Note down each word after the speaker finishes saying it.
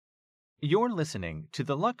You're listening to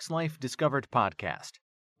the Lux Life Discovered podcast,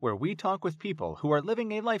 where we talk with people who are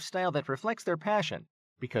living a lifestyle that reflects their passion,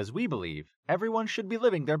 because we believe everyone should be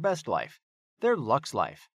living their best life, their Lux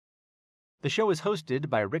Life. The show is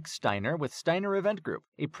hosted by Rick Steiner with Steiner Event Group,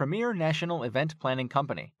 a premier national event planning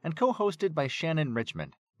company, and co-hosted by Shannon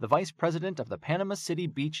Richmond, the Vice President of the Panama City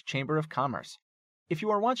Beach Chamber of Commerce. If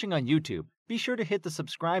you are watching on YouTube, be sure to hit the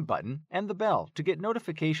subscribe button and the bell to get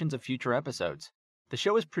notifications of future episodes. The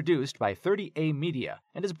show is produced by 30A Media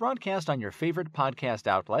and is broadcast on your favorite podcast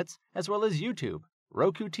outlets, as well as YouTube,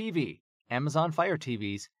 Roku TV, Amazon Fire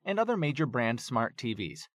TVs, and other major brand smart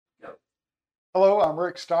TVs. Hello, I'm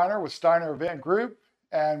Rick Steiner with Steiner Event Group,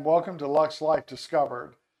 and welcome to Lux Life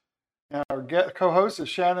Discovered. And our co-host is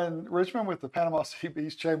Shannon Richmond with the Panama City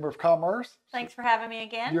Beach Chamber of Commerce. Thanks for having me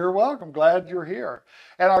again. You're welcome. Glad you're here.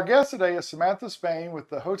 And our guest today is Samantha Spain with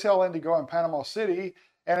the Hotel Indigo in Panama City,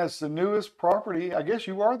 and it's the newest property. I guess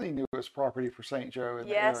you are the newest property for St. Joe in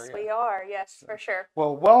the area. Yes, we are. Yes, for sure.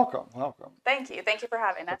 Well, welcome. Thank you. Thank you for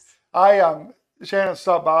having us. Shannon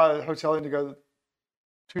stopped by Hotel Indigo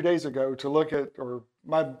 2 days ago to look at, to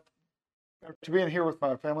be in here with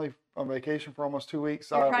my family on vacation for almost 2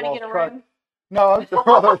 weeks. You're trying to get a room? No,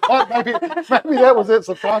 maybe that was it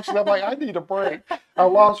subconscious. I'm like, I need a break. I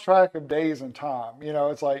lost track of days and time. You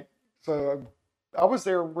know, it's like, so I was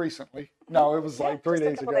there recently. No, it was like 3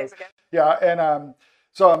 days ago. Yeah, and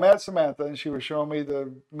so I met Samantha, and she was showing me the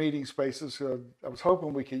meeting spaces. I was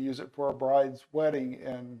hoping we could use it for our bride's wedding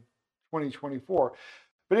in 2024.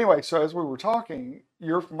 But anyway, so as we were talking,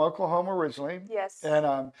 you're from Oklahoma originally. Yes.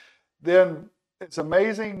 And then it's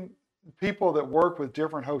amazing people that work with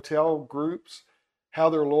different hotel groups, how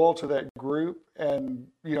they're loyal to that group and,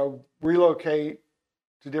 you know, relocate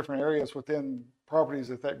to different areas within properties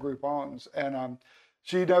that group owns. And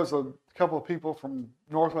she knows a couple of people from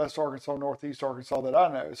Northwest Arkansas, Northeast Arkansas that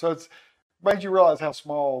I know. So it's made you realize how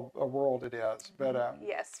small a world it is. But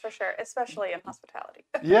yes, for sure, especially in hospitality.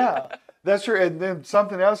 Yeah, that's true. And then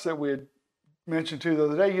something else that we had mentioned too the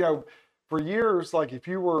other day, you know, for years, like if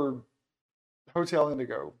you were Hotel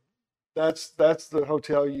Indigo, that's the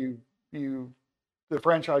hotel the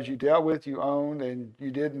franchise you dealt with, you owned, and you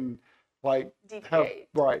didn't like have,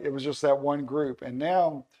 right. It was just that one group. And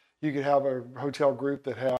now you could have a hotel group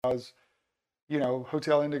that has, you know,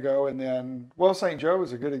 Hotel Indigo, and then, well, St. Joe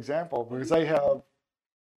is a good example because they have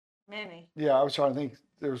many. Yeah, I was trying to think.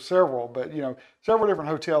 There's several, but, you know, several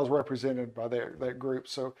different hotels represented by that group.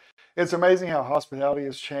 So it's amazing how hospitality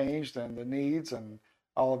has changed and the needs and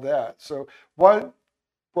all of that. So what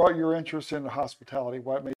brought your interest into hospitality?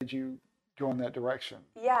 What made you go in that direction?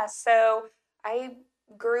 Yeah, so I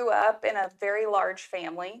grew up in a very large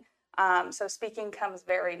family. So speaking comes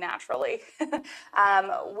very naturally.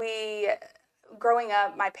 Growing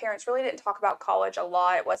up, my parents really didn't talk about college a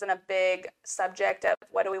lot. It wasn't a big subject of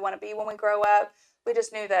what do we want to be when we grow up. We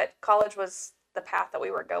just knew that college was the path that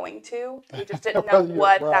we were going to. We just didn't know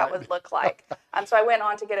what that would look like. So I went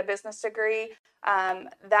on to get a business degree.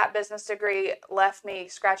 That business degree left me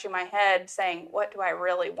scratching my head saying, what do I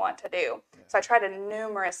really want to do? So I tried a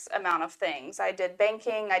numerous amount of things. I did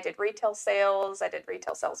banking, I did retail sales, I did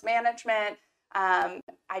retail sales management.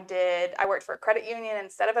 I worked for a credit union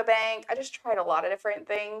instead of a bank. I just tried a lot of different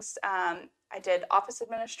things. I did office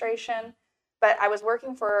administration, but I was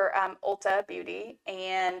working for Ulta Beauty.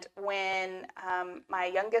 And when my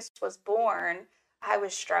youngest was born, I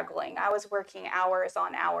was struggling. I was working hours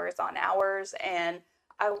on hours on hours, and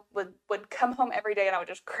I would come home every day and I would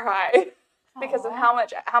just cry because of how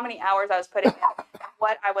many hours I was putting in,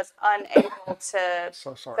 what I was unable to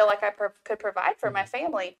feel like I could provide for my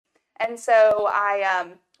family. And so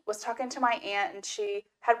I was talking to my aunt, and she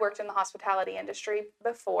had worked in the hospitality industry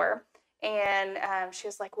before. And she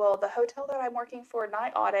was like, well, the hotel that I'm working for,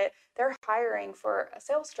 Night Audit, they're hiring for a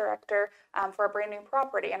sales director for a brand new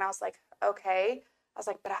property. And I was like, okay. I was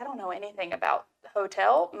like, but I don't know anything about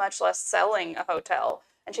hotel, much less selling a hotel.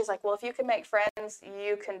 And she's like, well, if you can make friends,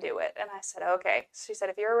 you can do it. And I said, okay. She said,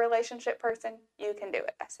 if you're a relationship person, you can do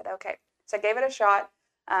it. I said, okay. So I gave it a shot.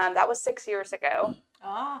 That was 6 years ago.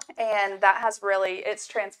 And that has it's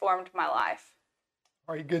transformed my life.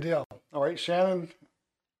 All right, good deal. All right, Shannon.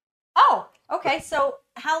 Oh, okay. So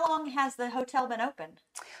how long has the hotel been open?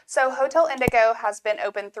 So Hotel Indigo has been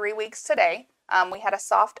open 3 weeks today. We had a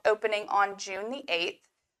soft opening on June the 8th.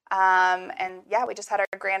 And yeah, we just had our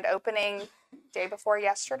grand opening day before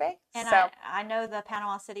yesterday. And so I know the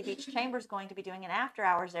Panama City Beach Chamber is going to be doing an after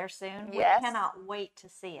hours there soon. Yes. We cannot wait to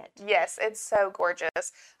see it. Yes, it's so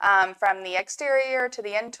gorgeous. From the exterior to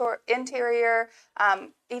the interior,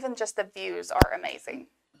 even just the views are amazing.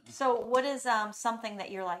 So what is something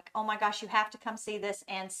that you're like, oh my gosh, you have to come see this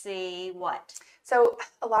and see what? So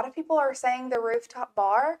a lot of people are saying the rooftop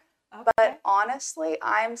bar, Okay. but honestly,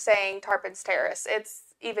 I'm saying Tarpons Terrace. It's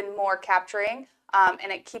even more capturing,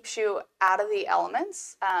 and it keeps you out of the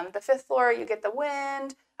elements. The 5th floor, you get the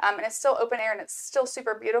wind, and it's still open air, and it's still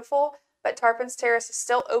super beautiful. But Tarpons Terrace is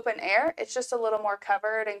still open air. It's just a little more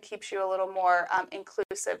covered and keeps you a little more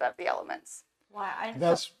inclusive of the elements. Wow.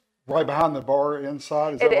 That's right behind the bar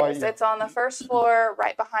inside. Is It that why is. you? It's on the 1st floor,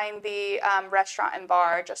 right behind the restaurant and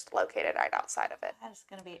bar, just located right outside of it. That is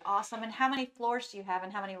going to be awesome. And how many floors do you have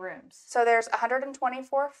and how many rooms? So there's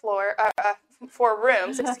 124 4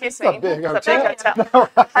 rooms. Excuse me. It's a big It's a big hotel. hotel.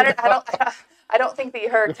 100, I don't think the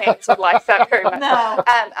Hurricanes would like that very much. No.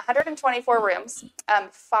 124 rooms,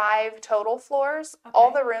 5 total floors. Okay.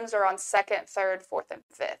 All the rooms are on 2nd, 3rd, 4th, and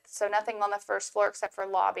 5th. So nothing on the 1st floor except for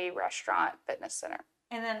lobby, restaurant, fitness center.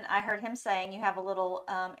 And then I heard him saying you have a little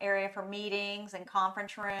area for meetings and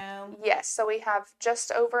conference room. Yes, so we have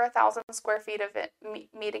just over 1,000 square feet of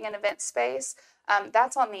meeting and event space.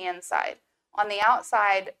 That's on the inside. On the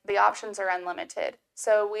outside, the options are unlimited.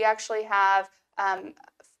 So we actually have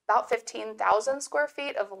about 15,000 square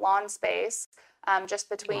feet of lawn space just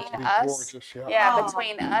between It'd be us. gorgeous, yeah. Yeah, Oh.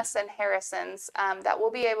 between us and Harrison's, that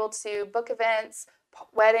we'll be able to book events,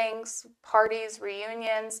 weddings, parties,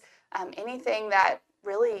 reunions, anything that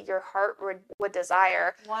really your heart would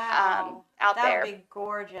desire. Wow. Out that there. would be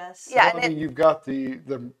gorgeous. Yeah, Well, I mean, you've got the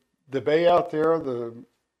bay out there, the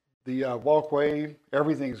walkway.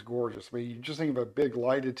 Everything's gorgeous. I mean, you just think of a big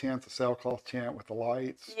lighted tent, the sailcloth tent with the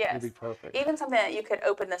lights. Yes. It'd be perfect. Even something that you could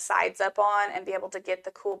open the sides up on and be able to get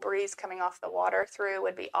the cool breeze coming off the water through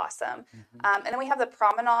would be awesome. And then we have the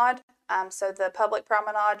promenade. So the public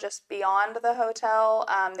promenade just beyond the hotel.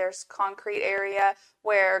 There's concrete area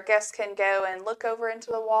where guests can go and look over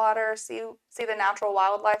into the water, see the natural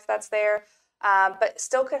wildlife that's there, but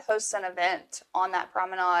still could host an event on that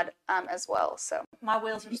promenade as well. So My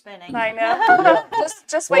wheels are spinning. I know.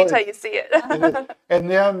 Just wait Well, till you see it. And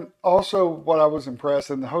then also what I was impressed,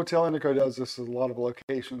 and the Hotel Indigo does this at a lot of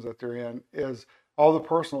locations that they're in, is all the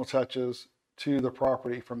personal touches to the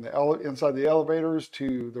property, from the inside the elevators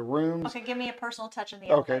to the rooms. Okay, give me a personal touch in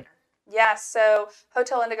the Okay. elevator. Yeah, so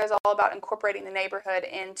Hotel Indigo is all about incorporating the neighborhood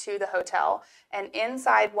into the hotel. And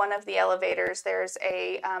inside one of the elevators, there's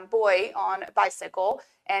a boy on a bicycle,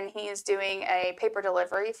 and he's doing a paper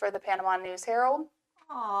delivery for the Panama News Herald.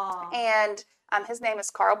 Aww. And his name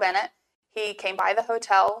is Carl Bennett. He came by the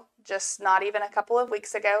hotel just not even a couple of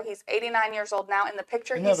weeks ago. He's 89 years old now. In the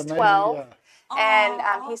picture, Isn't that he's amazing? 12. Yeah. And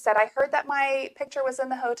Aw. he said, I heard that my picture was in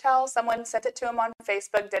the hotel. Someone sent it to him on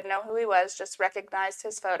Facebook, didn't know who he was, just recognized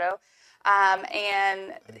his photo.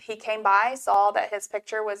 And he came by, saw that his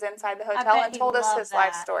picture was inside the hotel, bet and he told us loved his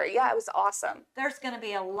life that. story. Yeah, it was awesome. There's going to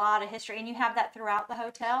be a lot of history, and you have that throughout the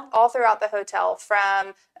hotel? All throughout the hotel,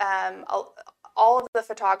 from all of the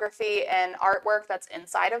photography and artwork that's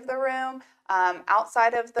inside of the room,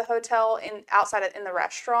 outside of the hotel, in the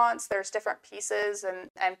restaurants. There's different pieces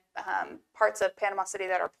and parts of Panama City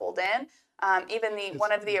that are pulled in. Even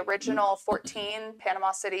one of the original 14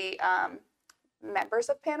 Panama City members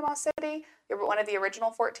of Panama City, one of the original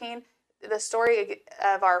 14. The story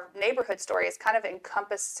of our neighborhood story has kind of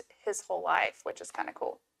encompassed his whole life, which is kind of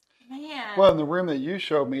cool. Man. Well, in the room that you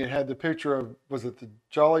showed me, it had the picture of, was it the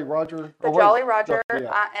Jolly Roger? The Or what- Jolly Roger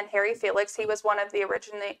Yeah. and Harry Felix. He was one of the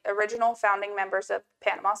original founding members of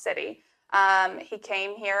Panama City. He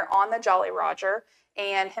came here on the Jolly Roger,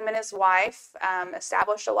 and him and his wife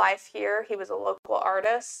established a life here. He was a local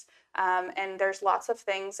artist, and there's lots of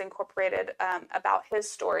things incorporated about his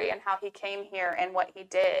story and how he came here and what he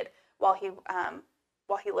did while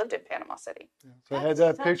he lived in Panama City. So it had That's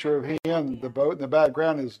that such picture a of him, great idea. the boat in the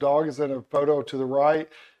background. His dog is in a photo to the right,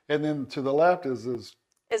 and then to the left is his.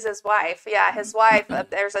 Is his wife. Yeah, his wife.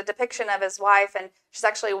 There's a depiction of his wife, and she's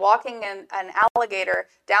actually walking an alligator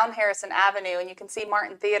down Harrison Avenue, and you can see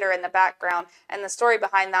Martin Theater in the background. And the story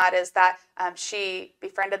behind that is that she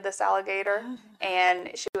befriended this alligator, and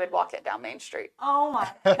she would walk it down Main Street. Oh my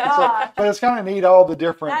So, gosh. but it's kind of neat, all the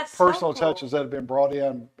different That's so personal cool. touches that have been brought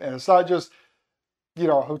in, and it's not just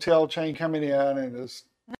a hotel chain coming in and it's.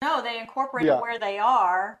 No, they incorporated Yeah. where they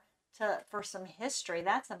are for some history.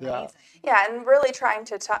 That's amazing. Yeah, and really trying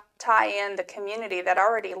to tie in the community that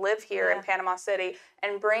already live here in Yeah. Panama City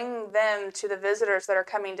and bring them to the visitors that are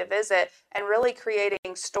coming to visit, and really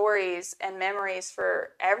creating stories and memories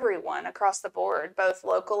for everyone across the board, both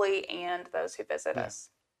locally and those who visit us.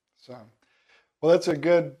 So, well, that's a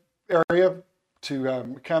good area.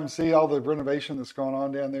 come see all the renovation that's going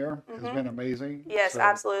on down there. Has been amazing. Yes,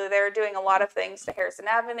 absolutely. They're doing a lot of things to Harrison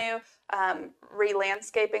Avenue,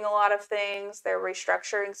 re-landscaping a lot of things. They're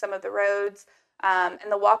restructuring some of the roads, and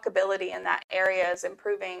the walkability in that area is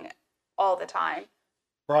improving all the time.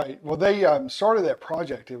 Right. Well, they started that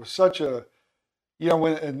project. It was such a,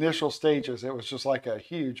 when initial stages, it was just like a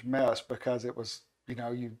huge mess because it was,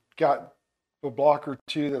 you got a block or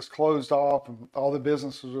two that's closed off and all the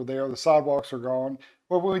businesses are there. The sidewalks are gone.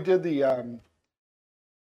 Well, when we did the,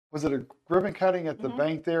 was it a ribbon cutting at the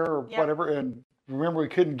bank there or whatever? And remember, we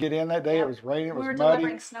couldn't get in that day. It was raining. It was we were muddy.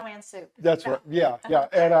 delivering snowman soup. That's right. Yeah.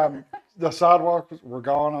 And the sidewalks were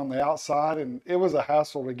gone on the outside and it was a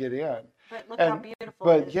hassle to get in. But look how beautiful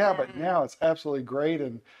it is. But now it's absolutely great.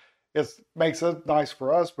 And it makes it nice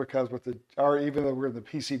for us because even though we're in the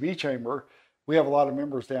PCB chamber, we have a lot of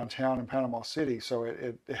members downtown in Panama City, so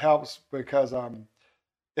it helps because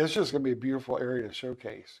it's just going to be a beautiful area to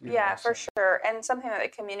showcase. For sure, and something that the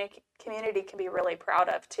community can be really proud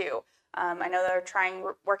of too. I know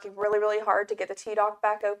they're working really, really hard to get the T-Dock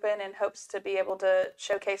back open in hopes to be able to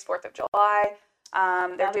showcase 4th of July.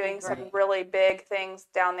 They're doing some really big things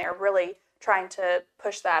down there, really trying to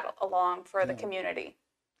push that along for the community.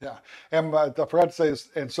 Yeah, and I forgot to say this,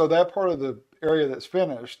 and so that part of the area that's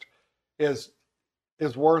finished is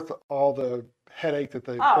worth all the headache that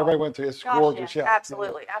everybody went through. It's gorgeous. Yeah,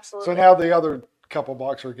 absolutely. So now the other couple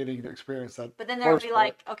blocks are getting to experience that. But then there would be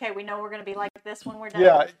okay, we know we're going to be like this when we're done.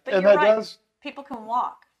 Yeah, but and you're that right. does. People can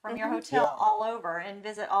walk from your hotel all over and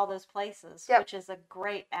visit all those places, which is a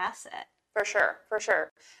great asset. For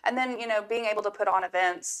sure. And then, being able to put on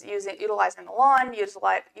events, utilizing the lawn,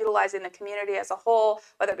 utilizing the community as a whole,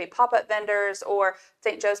 whether it be pop-up vendors or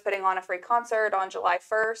St. Joe's putting on a free concert on July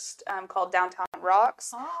 1st called Downtown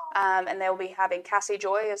Rocks. And they'll be having Cassie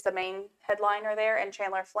Joy as the main headliner there and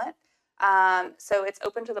Chandler Flint. So it's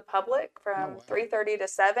open to the public from 3:30 to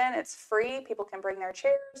 7. It's free. People can bring their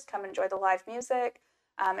chairs, come enjoy the live music,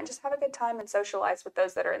 and just have a good time and socialize with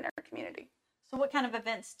those that are in their community. So what kind of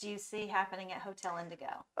events do you see happening at Hotel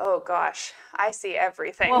Indigo? Oh, gosh. I see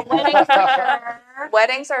everything. Well, weddings for sure.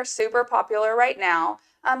 Weddings are super popular right now.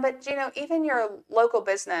 But, even your local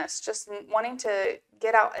business, just wanting to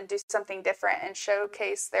get out and do something different and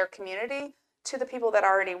showcase their community to the people that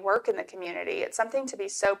already work in the community. It's something to be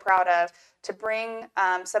so proud of, to bring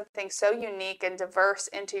something so unique and diverse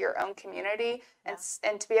into your own community and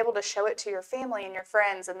to be able to show it to your family and your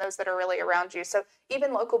friends and those that are really around you. So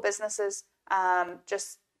even local businesses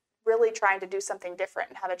just really trying to do something different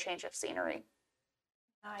and have a change of scenery.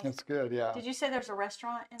 Nice. That's good, yeah. Did you say there's a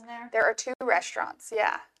restaurant in there? There are 2 restaurants,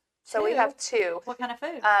 yeah. So we have 2. What kind of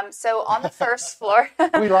food? So on the first floor,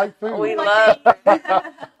 we like food. We love food.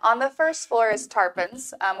 On the first floor is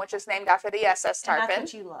Tarpons, which is named after the SS Tarpon. And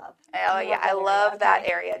that's what you love. Oh yeah, I love that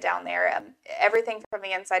area down there. Everything from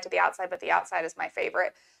the inside to the outside, but the outside is my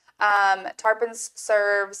favorite. Tarpons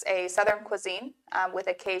serves a Southern cuisine with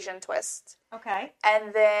a Cajun twist. Okay.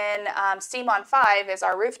 And then Steam on 5 is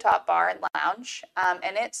our rooftop bar and lounge,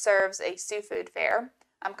 and it serves a seafood fare.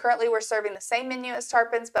 Currently, we're serving the same menu as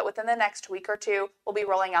Tarpons, but within the next week or 2, we'll be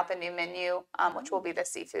rolling out the new menu, which will be the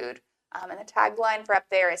seafood. And the tagline for up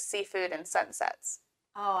there is seafood and sunsets.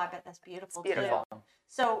 Oh, I bet that's beautiful. It's beautiful. Too.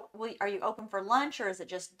 So, are you open for lunch or is it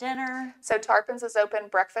just dinner? So Tarpons is open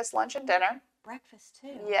breakfast, lunch, and dinner. Breakfast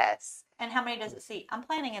too. Yes. And how many does it seat? I'm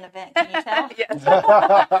planning an event. Can you tell? Yes.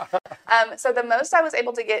 So the most I was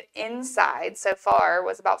able to get inside so far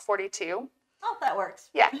was about 42. Oh, that works.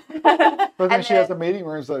 Yeah. But then she has the meeting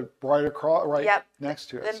rooms right across, next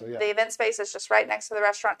to it. The event space is just right next to the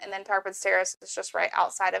restaurant, and then Tarpons Terrace is just right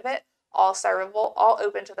outside of it. All servable, all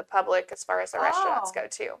open to the public as far as the restaurants go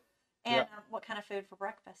too. And what kind of food for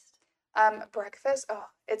breakfast? Breakfast,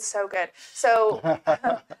 it's so good. So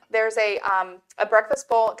there's a breakfast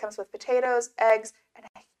bowl. It comes with potatoes, eggs, and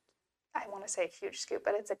I want to say a huge scoop,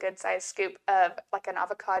 but it's a good sized scoop of like an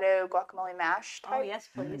avocado guacamole mash type. Oh, yes,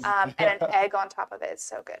 please. And an egg on top of it. It's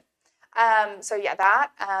so good. So yeah,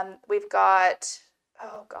 that. We've got,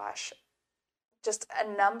 just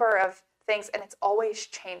a number of things, and it's always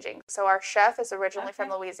changing. So our chef is originally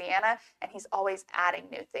from Louisiana, and he's always adding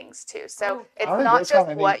new things too. So it's not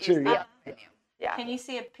just what you see on the menu. Yeah. Can you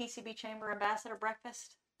see a PCB Chamber Ambassador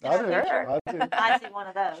breakfast? I do. I see one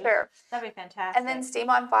of those. Sure. That'd be fantastic. And then Steam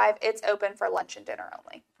on 5, it's open for lunch and dinner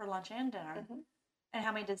only. For lunch and dinner. Mm-hmm. And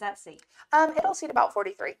how many does that seat? It'll seat about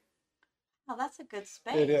 43. Oh, that's a good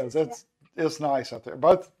space. It is. It's nice up there.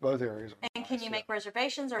 Both areas. And can you make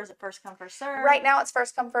reservations, or is it first come first serve? Right now, it's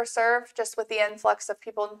first come first serve. Just with the influx of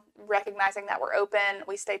people recognizing that we're open,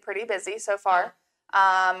 we stay pretty busy so far.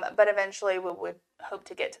 But eventually we would hope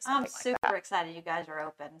to get to something I'm super like that. excited you guys are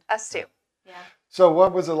open. Us too. Yeah. So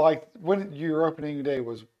what was it like when your opening day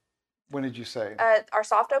was? When did you say? Our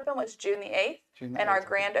soft open was June the 8th, June the and our 8th,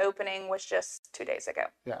 grand opening was just 2 days ago.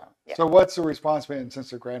 Yeah. Yeah. So what's the response been since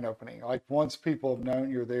the grand opening? Like once people have known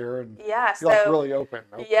you're there and Yeah, you're like so really open.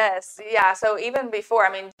 yes, yeah. So even before,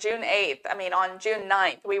 I mean, June 8th, I mean, on June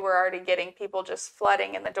 9th, we were already getting people just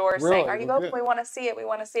flooding in the doors saying, Really? "Are you Well, open? good. We want to see it. We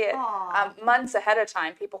want to see it." Aw. Months ahead of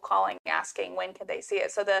time, people calling, asking when could they see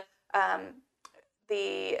it. So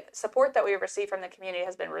the support that we receive from the community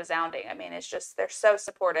has been resounding. I mean, it's just they're so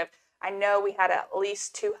supportive. I know we had at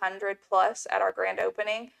least 200 plus at our grand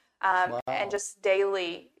opening, Wow. and just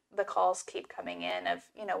daily the calls keep coming in of,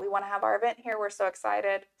 we want to have our event here. We're so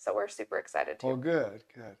excited. So we're super excited too. Well, good.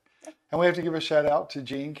 And we have to give a shout out to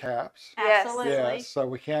Jean Caps. Yes. Absolutely. Yes. So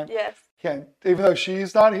we can't, Yes. even though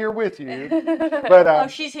she's not here with you, but Oh,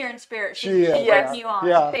 she's here in spirit. she is. Yes. bringing you on.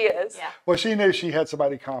 Yeah. She is. Yeah. Well, she knew she had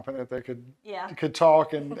somebody competent that Yeah. could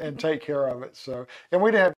talk and take care of it. So, and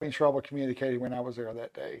we didn't have any trouble communicating when I was there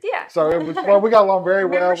that day. Yeah. So it was, well, we got along very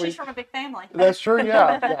Remember, well. she's from a big family. That's true.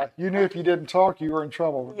 Yeah. You knew if you didn't talk, you were in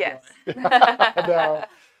trouble. Yes.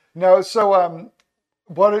 No. So,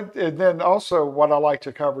 and then also what I like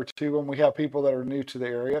to cover too, when we have people that are new to the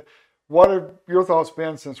area, what have your thoughts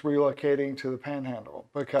been since relocating to the Panhandle?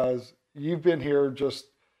 Because you've been here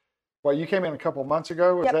you came in a couple of months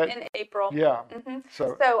ago. Was Yep, that in April. Yeah. hmm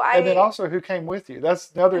So, So and then also who came with you?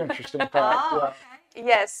 That's another interesting fact. Oh, Yeah. okay.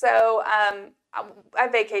 Yes, so I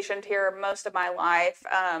vacationed here most of my life,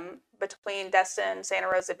 between Destin, Santa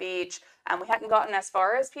Rosa Beach. We hadn't gotten as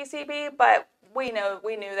far as PCB, but we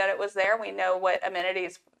knew that it was there. We know what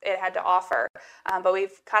amenities it had to offer. But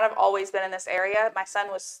we've kind of always been in this area. My son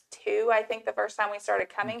was 2, I think, the first time we started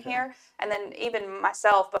coming Okay. here. And then even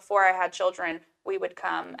myself, before I had children, we would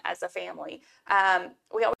come as a family.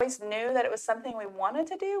 We always knew that it was something we wanted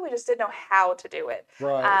to do. We just didn't know how to do it.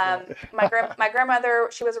 Right. My grandmother,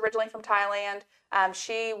 she was originally from Thailand.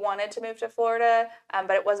 She wanted to move to Florida,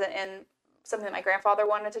 but it wasn't in something my grandfather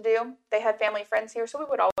wanted to do. They had family friends here, so we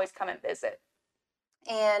would always come and visit.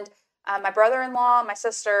 And my brother-in-law, my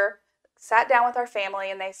sister, sat down with our family,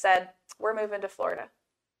 and they said, "We're moving to Florida."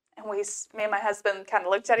 And me and my husband kind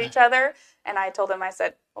of looked at each other, and I told him, I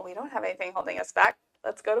said, "Well, we don't have anything holding us back.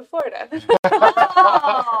 Let's go to Florida."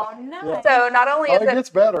 Oh, nice. So not only is it gets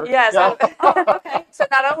better. yeah, so, Okay. so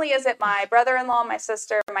not only is it my brother-in-law, my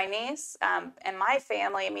sister, my niece, and my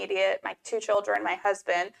family immediate, my 2 children, my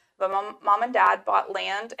husband, but mom and dad bought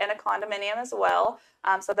land and a condominium as well.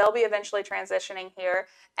 So they'll be eventually transitioning here.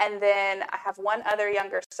 And then I have one other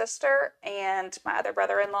younger sister and my other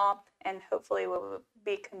brother-in-law, and hopefully we'll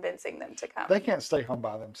be convincing them to come. They can't stay home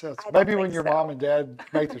by themselves. I don't Maybe when think your so. mom and dad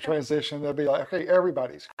make the transition, they'll be like, "Okay,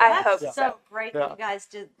 everybody's." I That's hope so so. great Yeah. that you guys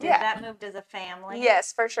did Yeah. that moved as a family.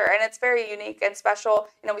 Yes, for sure. And it's very unique and special.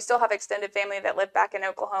 We still have extended family that live back in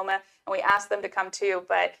Oklahoma, and we ask them to come too,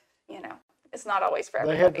 but, it's not always for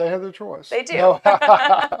They everybody. had their choice. They do. No.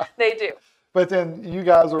 They do. But then you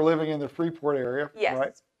guys are living in the Freeport area, Yes.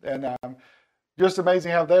 right? And just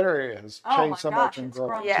amazing how that area has Oh changed my so gosh, much and it's grown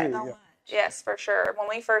grown too. Yes. so Yeah. much. Yes, for sure. When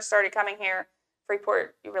we first started coming here,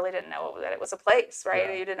 Freeport, you really didn't know that it was a place, right?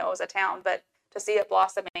 Yeah. You didn't know it was a town, but to see it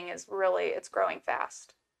blossoming it's growing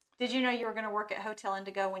fast. Did you know you were going to work at Hotel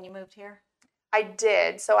Indigo when you moved here? I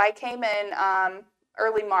did. So I came in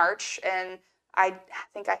early March, and I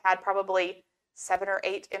think I had probably 7 or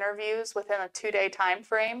 8 interviews within a 2-day time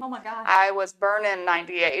frame. Oh my gosh. I was burning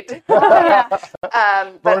 98. Yeah.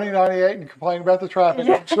 But Burning 98 and complaining about the traffic.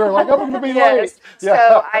 I'm sure, like, I'm going to be yes. late.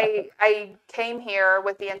 So I came here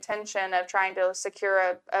with the intention of trying to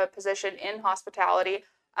secure a position in hospitality,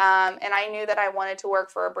 and I knew that I wanted to work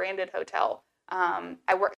for a branded hotel.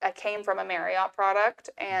 I came from a Marriott product,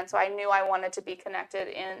 and so I knew I wanted to be connected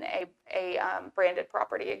in a branded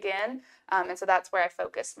property again, and so that's where I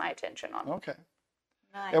focused my attention on. Okay.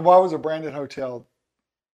 Nice. And why was a branded hotel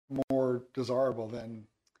more desirable than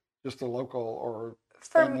just a local or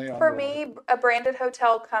family For owned? me, a branded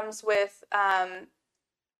hotel comes with a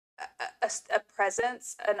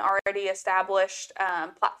presence, an already established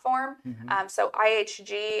platform. Mhm. So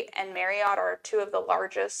IHG and Marriott are 2 of the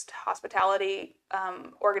largest hospitality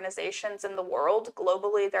organizations in the world.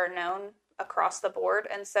 Globally, they're known across the board.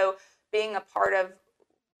 And so being a part of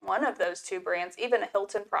one of those 2 brands, even a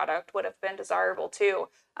Hilton product, would have been desirable too,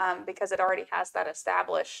 because it already has that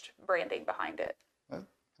established branding behind it.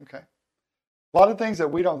 Okay. A lot of things that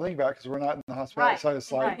we don't think about because we're not in the hospitality. Right, So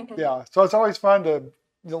it's like, right. yeah. So it's always fun to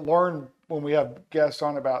learn when we have guests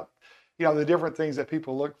on about, the different things that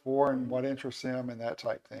people look for and what interests them and that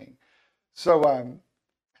type thing. So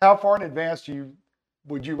how far in advance do you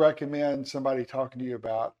would you recommend somebody talking to you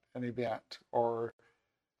about an event or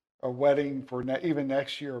a wedding for even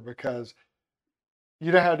next year? Because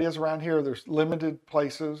you know how it is around here. There's limited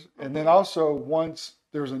places, and then also once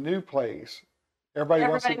there's a new place, everybody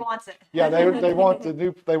wants it. Yeah, they want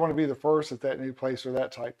they want to be the first at that new place or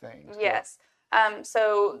that type thing. Yes.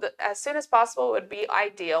 So as soon as possible would be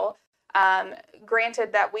ideal.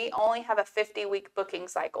 Granted that we only have a 50-week booking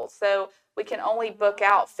cycle, so we can only book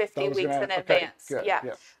out 50 weeks in advance. Good,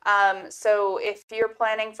 yeah. So if you're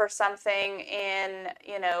planning for something in,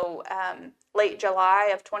 late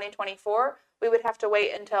July of 2024, we would have to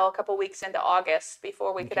wait until a couple weeks into August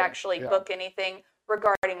before we could actually book anything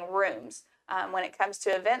regarding rooms. When it comes to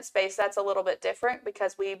event space, that's a little bit different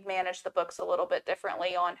because we manage the books a little bit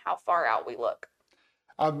differently on how far out we look.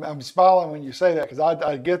 I'm smiling when you say that because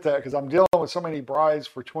I get that because I'm dealing with so many brides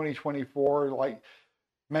for 2024, like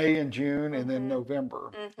May and June and then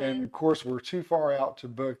November. And of course, we're too far out to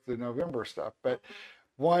book the November stuff. But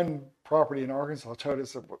one property in Arkansas told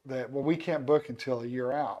us that, well, we can't book until a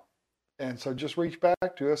year out. And so just reach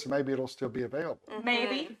back to us and maybe it'll still be available.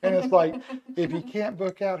 Maybe. And it's like, if you can't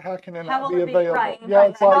book out, how can it not be be available? right? Yeah,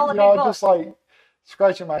 it's like, I'm just like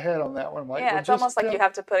scratching my head on that one. I'm like, yeah, it's almost like you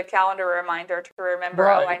have to put a calendar reminder to remember,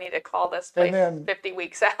 Right. oh, I need to call this place 50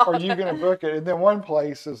 weeks out. Are you going to book it? And then one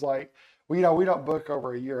place is like, well, we don't book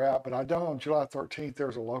over a year out, but I know on July 13th,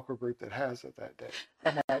 there's a local group that has it that day.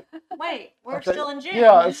 I'm like, wait, we're still in June.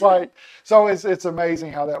 Yeah, it's like, so it's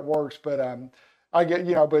amazing how that works. But I get,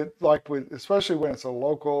 but like especially when it's a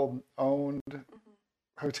local owned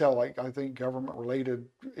hotel, like I think government related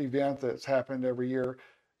event that's happened every year,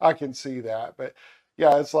 I can see that. But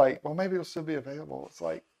yeah, it's like, well, maybe it'll still be available. It's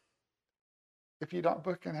like, if you're not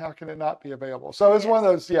booking, how can it not be available? So it's one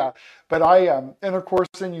of those, But and of course,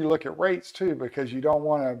 then you look at rates too, because you don't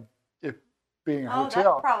want to, if being a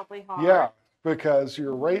hotel. That's probably hard. Yeah, because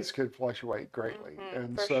your rates could fluctuate greatly.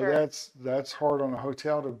 And for so sure. that's hard on a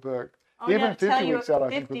hotel to book. Oh, Even 50 weeks out, I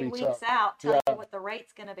think 50 would be weeks tough. out, tell you what the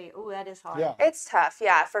rate's going to be. Ooh, that is hard. Yeah. It's tough,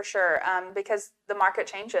 yeah, for sure, because the market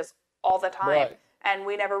changes all the time. Right. And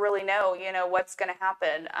we never really know, what's going to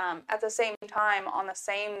happen. At the same time, on the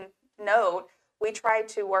same note, we try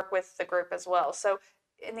to work with the group as well. So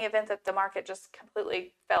in the event that the market just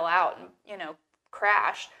completely fell out and,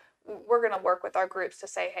 crashed, we're going to work with our groups to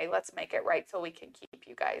say, hey, let's make it right so we can keep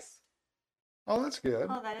you guys. Oh, that's good.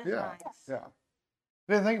 Oh, that is nice. Yeah.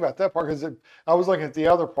 I didn't think about that part because I was looking at the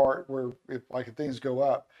other part where if things go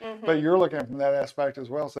up, but you're looking from that aspect as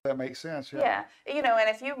well, so that makes sense. Yeah. And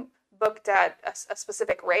if you booked at a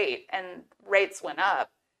specific rate and rates went up,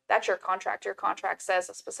 that's your contract. Your contract says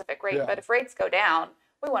a specific rate, but if rates go down,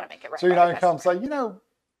 we want to make it right. So you're not going to come say,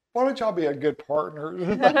 why don't y'all be a good partner?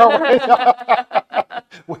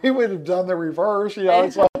 We would have done the reverse,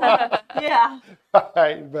 It's like, yeah.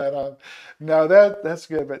 Right, but no, that's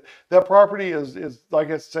good. But that property is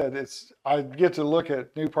like I said, I get to look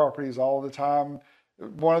at new properties all the time.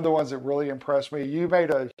 One of the ones that really impressed me, you made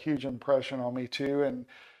a huge impression on me too, and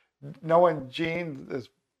knowing Jean, this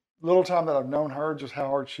little time that I've known her, just how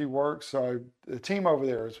hard she works. So the team over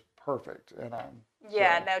there is perfect, and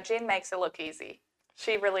Jean makes it look easy.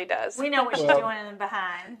 She really does. We know what she's doing in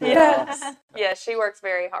behind. Yes. Yes, she works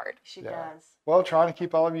very hard. She does. Well, trying to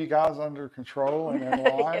keep all of you guys under control and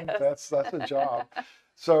in line, that's a job.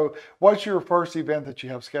 So what's your first event that you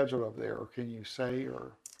have scheduled over there? Or can you say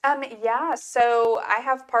or? So I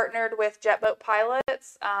have partnered with Jet Boat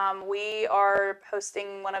Pilots. We are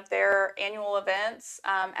hosting one of their annual events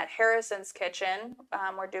at Harrison's Kitchen.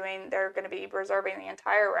 They're going to be reserving the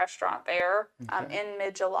entire restaurant there in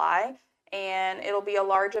mid-July. And it'll be a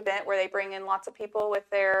large event where they bring in lots of people with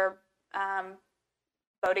their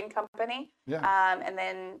boating company. Yeah. And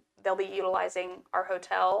then they'll be utilizing our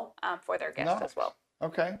hotel for their guests as well.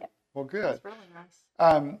 Okay. Yeah. Well, good. That's really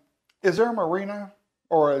nice. Is there a marina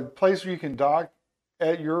or a place where you can dock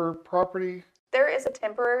at your property? There is a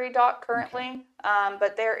temporary dock currently,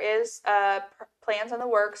 but there is plans in the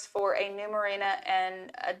works for a new marina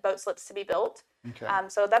and boat slips to be built. Okay.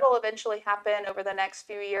 So that'll eventually happen over the next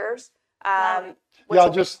few years. I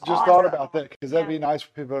just thought about that because that'd be nice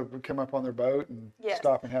for people to come up on their boat and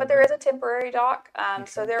stop and have. But there is a temporary dock,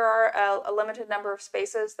 so there are a limited number of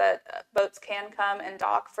spaces that boats can come and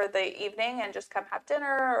dock for the evening and just come have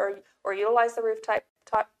dinner or utilize the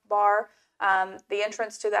rooftop bar. The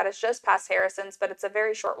entrance to that is just past Harrison's, but it's a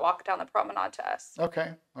very short walk down the promenade to us.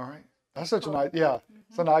 Okay, all right. That's such a nice,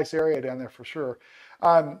 it's a nice area down there for sure.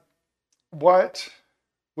 What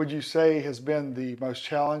would you say has been the most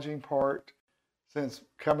challenging part since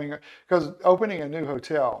coming? Because opening a new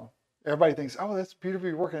hotel, everybody thinks, oh, that's beautiful.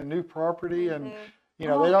 You're working a new property and, You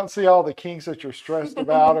know, they don't see all the kinks that you're stressed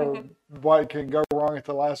about or what can go wrong at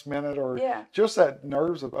the last minute or just that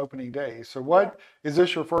nerves of opening day. So is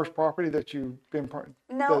this your first property that you've been part?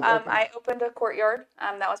 No, I opened a Courtyard.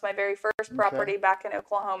 That was my very first property back in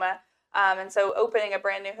Oklahoma. And so opening a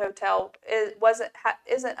brand new hotel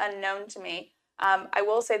isn't unknown to me. I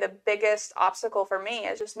will say the biggest obstacle for me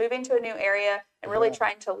is just moving to a new area and really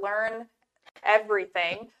trying to learn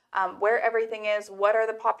everything, where everything is, what are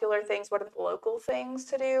the popular things, what are the local things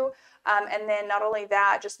to do, and then not only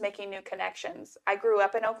that, just making new connections. I grew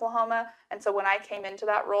up in Oklahoma, and so when I came into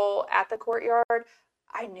that role at the Courtyard,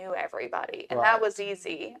 I knew everybody, and that was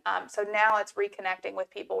easy. So now it's reconnecting with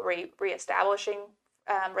people, reestablishing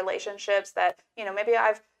relationships that, you know, maybe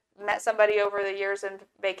I've met somebody over the years and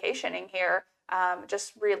vacationing here,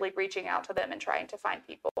 just really reaching out to them and trying to find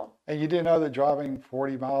people. And you didn't know that driving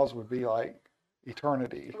 40 miles would be like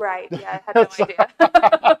eternity. Right. Yeah, I had no idea.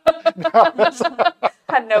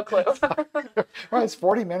 Had no clue. Well, it's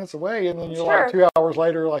 40 minutes away, and then you're like 2 hours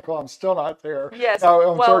later, like, well, I'm still not there. Yes. Now,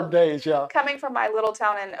 on certain days, Coming from my little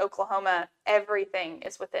town in Oklahoma, everything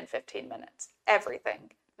is within 15 minutes.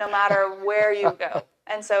 Everything. No matter where you go.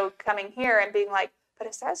 And so coming here and being like, but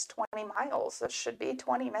it says 20 miles. So it should be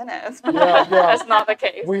 20 minutes. Yeah. That's not the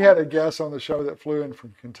case. We had a guest on the show that flew in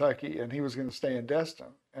from Kentucky, and he was going to stay in Destin.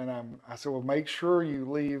 And I said, well, make sure you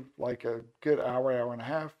leave like a good hour and a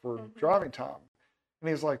half for driving time. And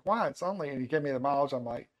he's like, why? It's only, and he gave me the mileage. I'm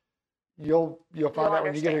like, you'll find out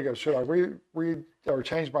when you get here. He goes, should I or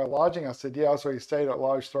change my lodging? I said, yeah. So he stayed at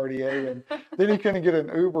Lodge 30A, and then he couldn't get an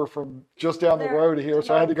Uber from just down the road here.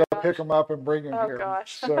 So I had to go pick him up and bring him here.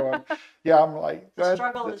 Gosh. So I'm like, the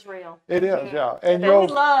struggle is real. It is, yeah. And we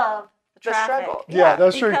love the traffic. Struggle. Yeah,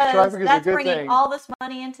 that's true. Traffic is a good thing. That's bringing all this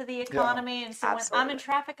money into the economy. And so when I'm in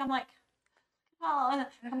traffic, I'm like, look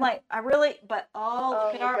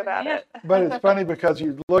at our. But it's funny because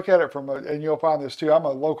you look at it and you'll find this too. I'm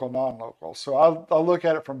a local, non-local, so I look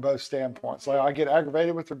at it from both standpoints. Like I get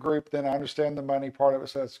aggravated with the group, then I understand the money part of it,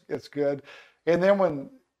 so it's good. And then when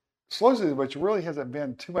slow season, which really hasn't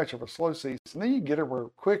been too much of a slow season, and then you get everywhere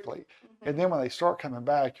quickly. And then when they start coming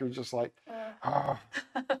back, you're just like,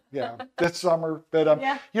 this summer. But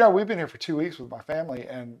we've been here for 2 weeks with my family,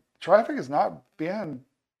 and traffic has not been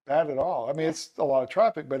bad at all. I mean, it's a lot of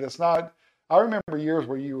traffic, but it's not. I remember years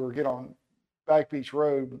where you would get on Back Beach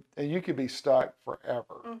Road and you could be stuck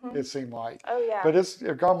forever. It seemed like. Oh yeah. But it's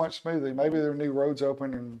gone much smoothly. Maybe there are new roads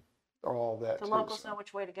open and all that. The locals know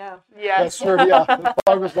which way to go. Yes. That's true. Yeah, the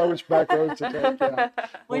locals know which back roads to take. Yeah.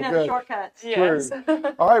 We know the shortcuts. Yes.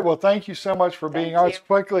 True. All right. Well, thank you so much for being on. It's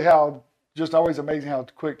quickly just always amazing how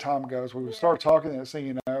quick time goes. When we start talking, and next thing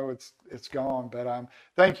you know, it's gone. But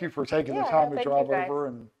thank you for taking the time to drive over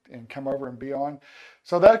and come over and be on.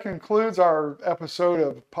 So that concludes our episode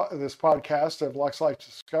of this podcast of Lux Life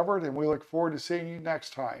Discovered, and we look forward to seeing you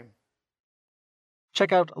next time.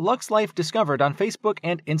 Check out Lux Life Discovered on Facebook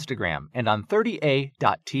and Instagram and on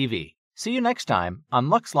 30A.tv. See you next time on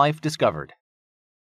Lux Life Discovered.